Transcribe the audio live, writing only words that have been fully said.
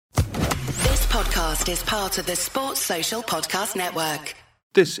podcast is part of the Sports Social Podcast Network.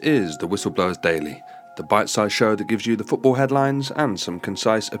 This is the Whistleblowers Daily, the bite-sized show that gives you the football headlines and some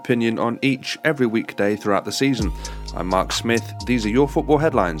concise opinion on each every weekday throughout the season. I'm Mark Smith. These are your football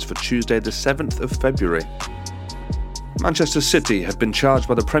headlines for Tuesday the 7th of February. Manchester City have been charged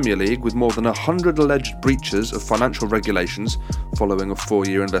by the Premier League with more than 100 alleged breaches of financial regulations following a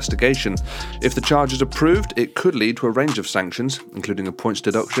 4-year investigation. If the charges are proved, it could lead to a range of sanctions, including a points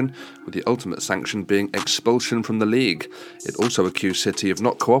deduction, with the ultimate sanction being expulsion from the league. It also accused City of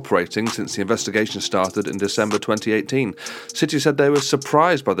not cooperating since the investigation started in December 2018. City said they were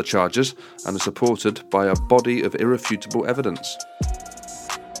surprised by the charges and are supported by a body of irrefutable evidence.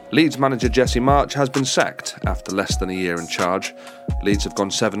 Leeds manager Jesse Marsch has been sacked after less than a year in charge. Leeds have gone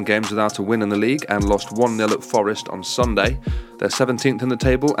 7 games without a win in the league and lost 1-0 at Forest on Sunday. They're 17th in the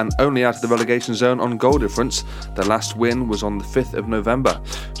table and only out of the relegation zone on goal difference. Their last win was on the 5th of November.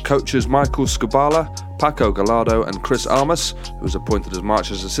 Coaches Michael Skubala, Paco Gallardo and Chris Armas, who was appointed as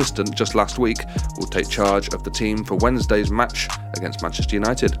Marsch's assistant just last week, will take charge of the team for Wednesday's match against Manchester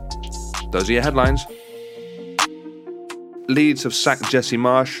United. Those are your headlines. Leeds have sacked Jesse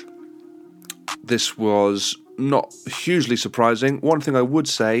Marsch. This was not hugely surprising. One thing I would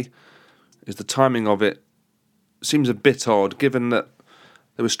say is the timing of it seems a bit odd, given that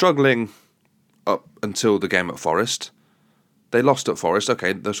they were struggling up until the game at Forest. They lost at Forest,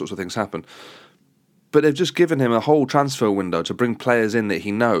 okay, those sorts of things happen. But they've just given him a whole transfer window to bring players in that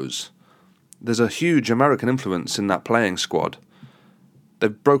he knows. There's a huge American influence in that playing squad.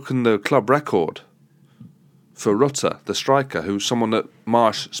 They've broken the club record for Rutter, the striker, who's someone that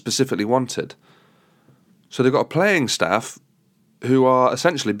Marsch specifically wanted. So they've got a playing staff who are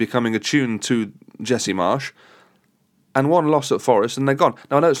essentially becoming attuned to Jesse Marsch, and one loss at Forest and they're gone.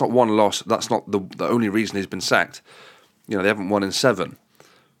 Now I know it's not one loss, that's not the only reason he's been sacked. You know, they haven't won in 7.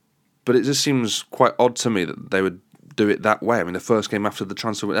 But it just seems quite odd to me that they would do it that way. I mean, the first game after the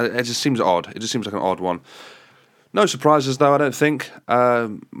transfer, it just seems odd. It just seems like an odd one. No surprises, though, I don't think.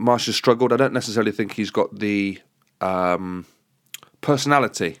 Marsch has struggled. I don't necessarily think he's got the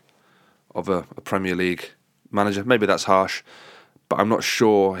personality of a Premier League manager. Maybe that's harsh, but I'm not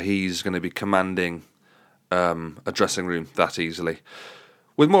sure he's going to be commanding a dressing room that easily.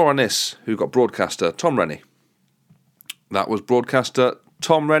 With more on this, who got broadcaster Tom Rennie. That was broadcaster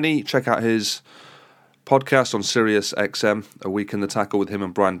Tom Rennie. Check out his podcast on Sirius XM, A Week in the Tackle with him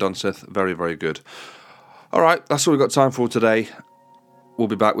and Brian Dunseth. Very, very good. All right, that's all we've got time for today. We'll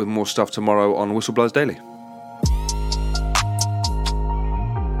be back with more stuff tomorrow on Whistleblowers Daily.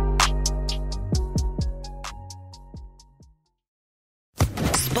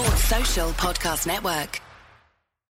 Sports Social Podcast Network.